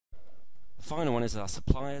final one is our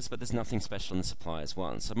suppliers, but there's nothing special in the suppliers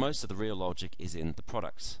one. So most of the real logic is in the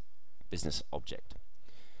products business object.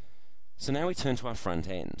 So now we turn to our front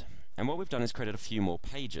end. And what we've done is created a few more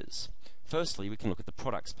pages. Firstly, we can look at the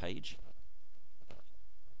products page.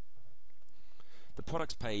 The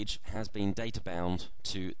products page has been data bound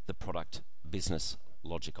to the product business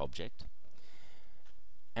logic object.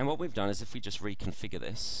 And what we've done is, if we just reconfigure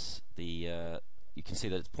this, you can see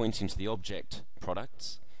that it's pointing to the object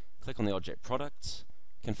products. Click on the object products,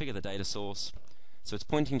 configure the data source. So it's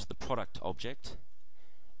pointing to the product object.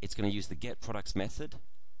 It's going to use the getProducts method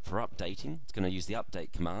for updating. It's going to use the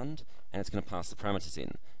update command, and it's going to pass the parameters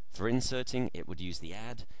in. For inserting, it would use the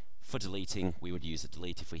add. For deleting, we would use a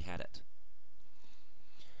delete if we had it.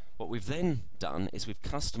 What we've then done is we've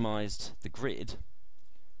customized the grid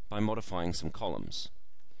by modifying some columns.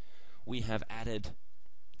 We have added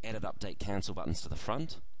edit, update, cancel buttons to the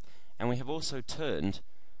front, and we have also turned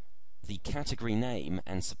the category name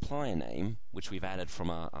and supplier name, which we've added from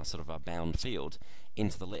our bound field,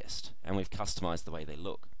 into the list, and we've customized the way they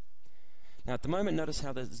look. Now at the moment, notice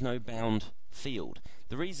how there's no bound field.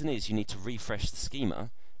 The reason is you need to refresh the schema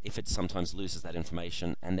if it sometimes loses that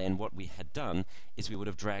information, and then what we had done is we would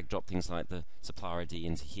have drag dropped things like the supplier ID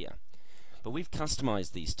into here. But we've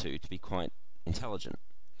customized these two to be quite intelligent.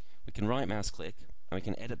 We can right mouse click and we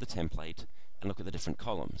can edit the template and look at the different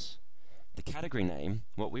columns. The category name,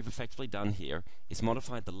 what we've effectively done here is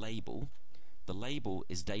modified the label. The label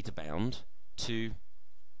is data bound to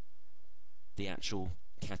the actual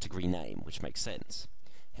category name, which makes sense.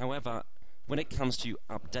 However, when it comes to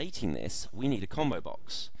updating this, we need a combo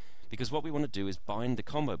box, because what we want to do is bind the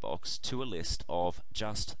combo box to a list of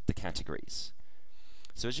just the categories.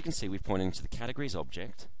 So as you can see, we're pointing to the categories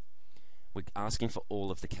object. We're asking for all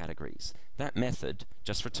of the categories. That method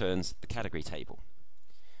just returns the category table.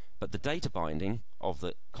 But the data binding of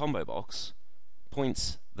the combo box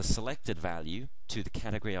points the selected value to the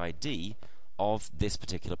category ID of this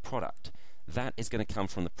particular product. That is going to come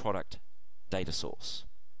from the product data source.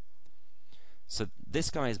 So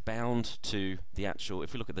this guy is bound to the actual,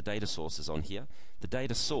 if we look at the data sources on here, the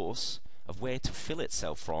data source of where to fill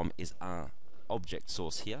itself from is our object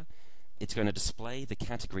source here. It's going to display the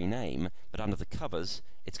category name, but under the covers,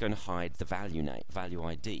 it's going to hide the value name, value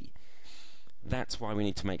ID. That's why we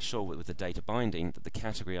need to make sure with the data binding that the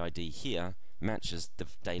category ID here matches the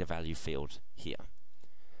data value field here.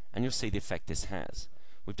 And you'll see the effect this has.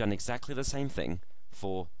 We've done exactly the same thing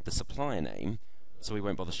for the supplier name, so we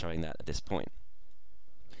won't bother showing that at this point.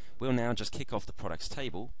 We'll now just kick off the products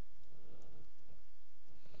table,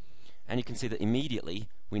 and you can see that immediately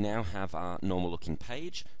we now have our normal looking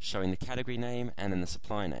page showing the category name and then the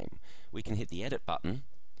supplier name. We can hit the edit button,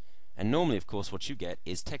 and normally, of course, what you get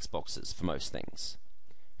is text boxes for most things.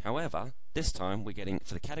 However, this time we're getting,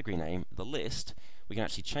 for the category name, the list. We can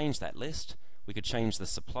actually change that list. We could change the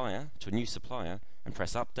supplier to a new supplier and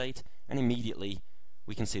press update, and immediately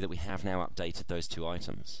we can see that we have now updated those two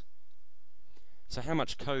items. So how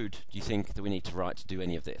much code do you think that we need to write to do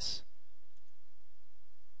any of this?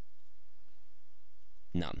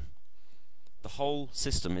 None. The whole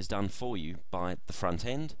system is done for you by the front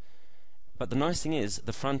end. But the nice thing is,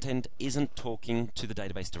 the front end isn't talking to the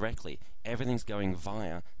database directly. Everything's going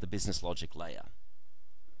via the business logic layer.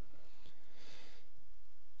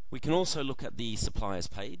 We can also look at the suppliers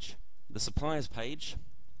page. The suppliers page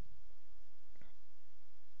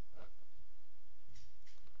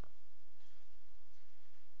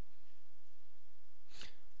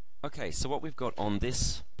Okay, so what we've got on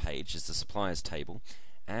this page is the suppliers table,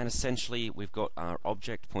 and essentially we've got our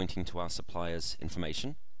object pointing to our suppliers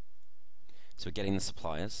information. So we're getting the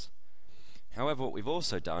suppliers. However, what we've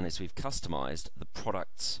also done is we've customized the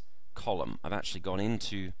products column. I've actually gone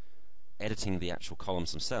into editing the actual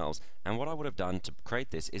columns themselves, and what I would have done to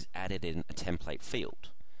create this is added in a template field.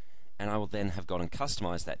 And I will then have gone and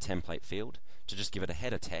customized that template field to just give it a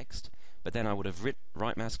header text, but then I would have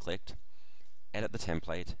right mouse clicked, edit the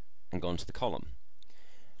template, and gone to the column.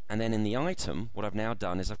 And then in the item, what I've now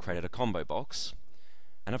done is I've created a combo box,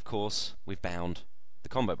 and of course we've bound the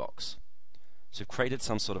combo box. So we've created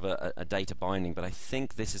some sort of a data binding, but I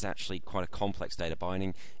think this is actually quite a complex data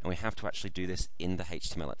binding, and we have to actually do this in the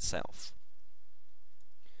HTML itself.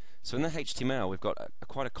 So in the HTML, we've got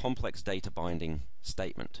quite a complex data binding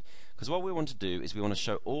statement, because what we want to do is we want to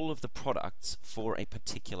show all of the products for a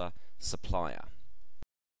particular supplier.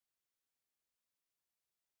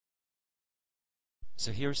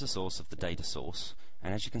 So here is the source of the data source,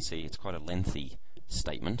 and as you can see, it's quite a lengthy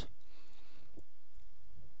statement.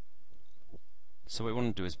 So what we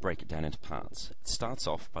want to do is break it down into parts. It starts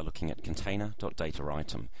off by looking at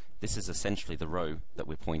container.dataitem. This is essentially the row that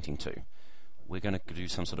we're pointing to. we're going to do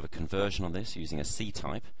some sort of a conversion on this using a C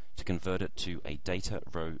type to convert it to a data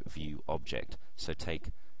row view object. So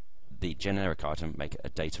take the generic item, make it a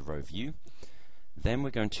data row view. Then we're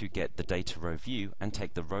going to get the data row view and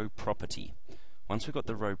take the row property. Once we've got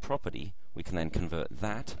the row property, we can then convert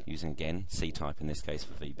that, using again C type in this case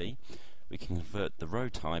for VB, we can convert the row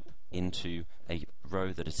type into a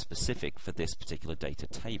row that is specific for this particular data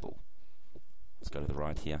table. Let's go to the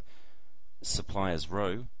right here. Suppliers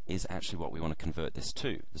row is actually what we want to convert this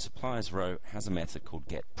to. The suppliers row has a method called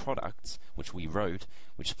getProducts, which we wrote,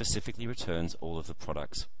 which specifically returns all of the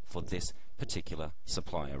products for this particular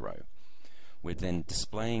supplier row. We're then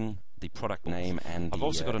displaying the product name, and I've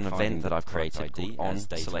also got an event that I've created called on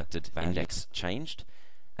selected index changed,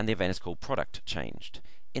 and the event is called product changed.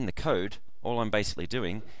 In the code, all I'm basically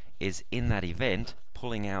doing is in that event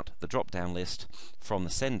pulling out the drop-down list from the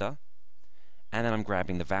sender, and then I'm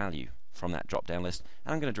grabbing the value from that drop-down list,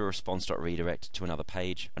 and I'm going to do a response.redirect to another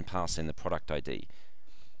page and pass in the product ID.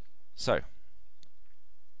 So,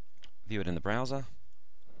 view it in the browser.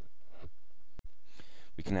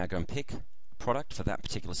 We can now go and pick a product for that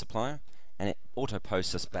particular supplier, and it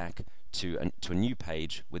auto-posts us back to a new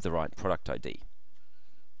page with the right product ID.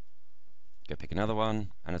 Go pick another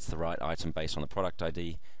one, and it's the right item based on the product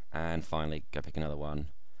ID, and finally go pick another one,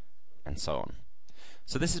 and so on.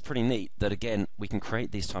 So this is pretty neat that, again, we can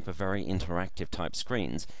create these type of very interactive type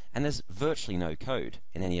screens, and there's virtually no code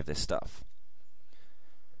in any of this stuff.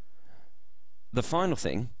 The final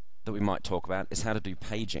thing that we might talk about is how to do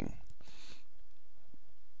paging.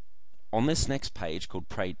 On this next page called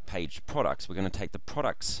Page Products, we're going to take the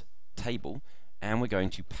products table and we're going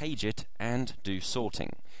to page it and do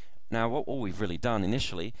sorting. Now, what we've really done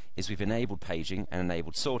initially is we've enabled paging and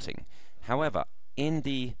enabled sorting. However, in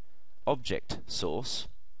the object source,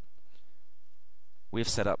 we've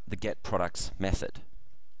set up the getProducts method.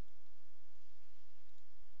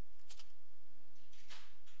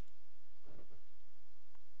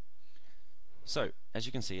 So, as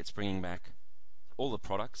you can see, it's bringing back all the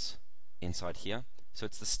products inside here. So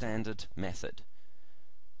it's the standard method.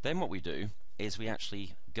 Then what we do is we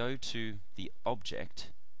actually go to the object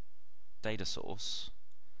data source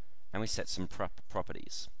and we set some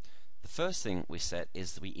properties. The first thing we set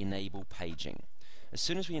is that we enable paging. As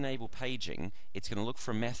soon as we enable paging, it's going to look for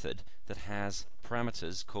a method that has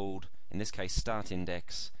parameters called, in this case, start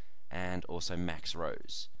index and also max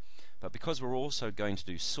rows. But because we're also going to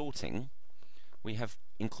do sorting, we have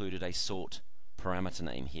included a sort parameter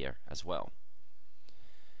name here as well.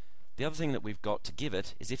 The other thing that we've got to give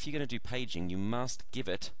it is, if you're going to do paging, you must give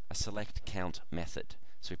it a select count method.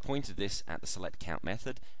 So we pointed this at the select count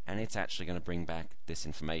method, and it's actually going to bring back this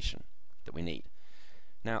information that we need.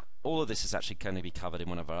 Now, all of this is actually going to be covered in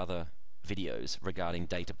one of our other videos regarding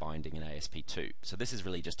data binding in ASP2. So this is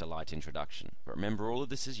really just a light introduction. But remember, all of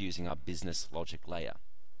this is using our business logic layer.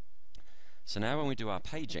 So now when we do our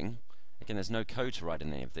paging, again, there's no code to write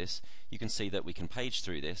in any of this. You can see that we can page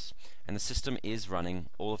through this, and the system is running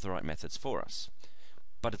all of the right methods for us.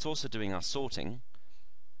 But it's also doing our sorting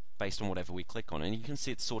based on whatever we click on. And you can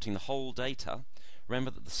see it's sorting the whole data.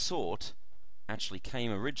 Remember that the sort actually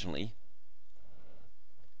came originally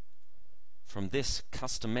from this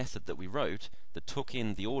custom method that we wrote that took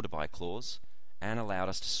in the order by clause and allowed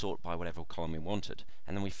us to sort by whatever column we wanted.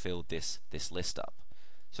 And then we filled this list up.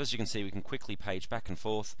 So as you can see, we can quickly page back and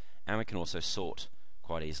forth, and we can also sort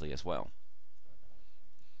quite easily as well.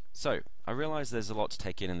 So, I realize there's a lot to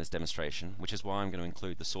take in this demonstration, which is why I'm going to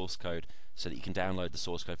include the source code so that you can download the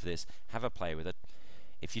source code for this, have a play with it.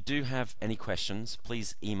 If you do have any questions,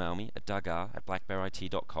 please email me at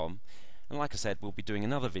doug@blackbearit.com. And like I said, we'll be doing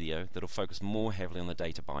another video that will focus more heavily on the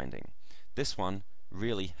data binding. This one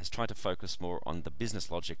really has tried to focus more on the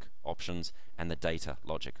business logic options and the data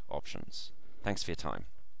logic options. Thanks for your time.